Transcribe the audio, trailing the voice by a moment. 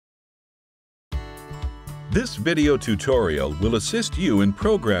This video tutorial will assist you in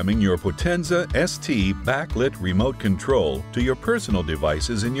programming your Potenza ST backlit remote control to your personal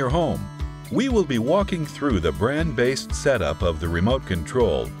devices in your home. We will be walking through the brand-based setup of the remote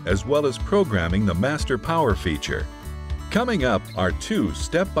control as well as programming the master power feature. Coming up are two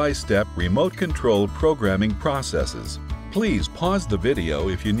step-by-step remote control programming processes. Please pause the video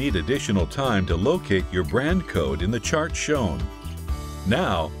if you need additional time to locate your brand code in the chart shown.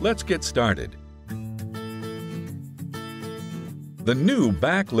 Now, let's get started. The new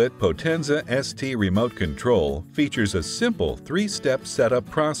backlit Potenza ST remote control features a simple three-step setup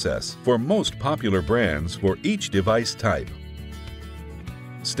process for most popular brands for each device type.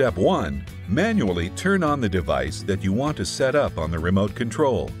 Step 1. Manually turn on the device that you want to set up on the remote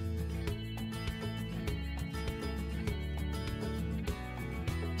control.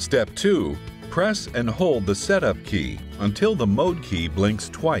 Step 2. Press and hold the setup key until the mode key blinks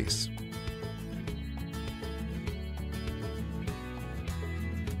twice.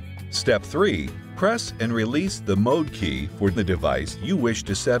 Step 3. Press and release the mode key for the device you wish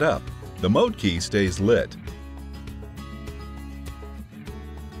to set up. The mode key stays lit.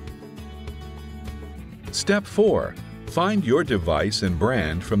 Step 4. Find your device and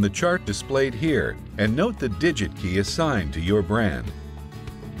brand from the chart displayed here and note the digit key assigned to your brand.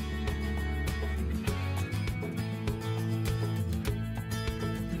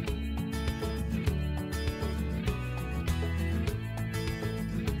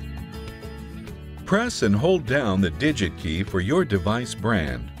 Press and hold down the digit key for your device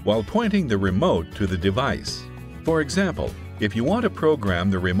brand while pointing the remote to the device. For example, if you want to program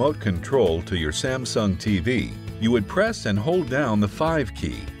the remote control to your Samsung TV, you would press and hold down the 5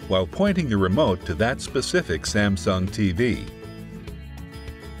 key while pointing the remote to that specific Samsung TV.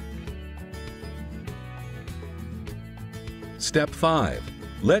 Step 5.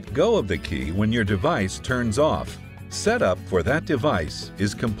 Let go of the key when your device turns off. Setup for that device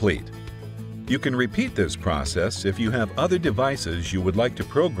is complete. You can repeat this process if you have other devices you would like to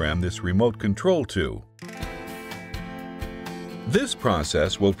program this remote control to. This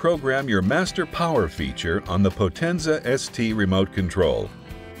process will program your master power feature on the Potenza ST remote control.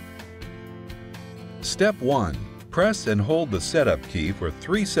 Step 1. Press and hold the setup key for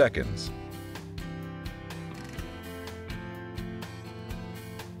 3 seconds.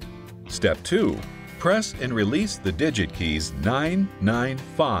 Step 2. Press and release the digit keys 9, 9,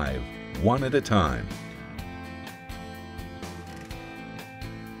 5. One at a time.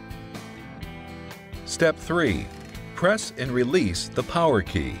 Step 3. Press and release the power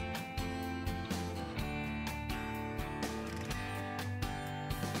key.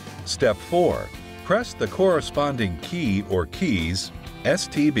 Step 4. Press the corresponding key or keys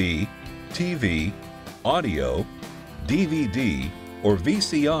STB, TV, audio, DVD, or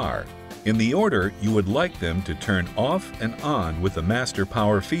VCR in the order you would like them to turn off and on with the master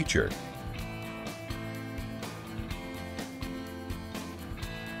power feature.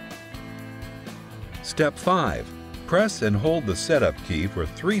 Step 5. Press and hold the setup key for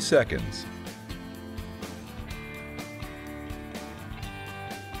 3 seconds.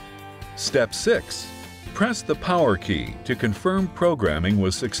 Step 6. Press the power key to confirm programming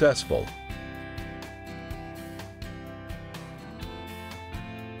was successful.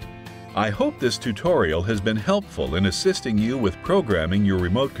 I hope this tutorial has been helpful in assisting you with programming your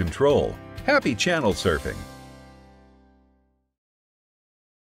remote control. Happy channel surfing!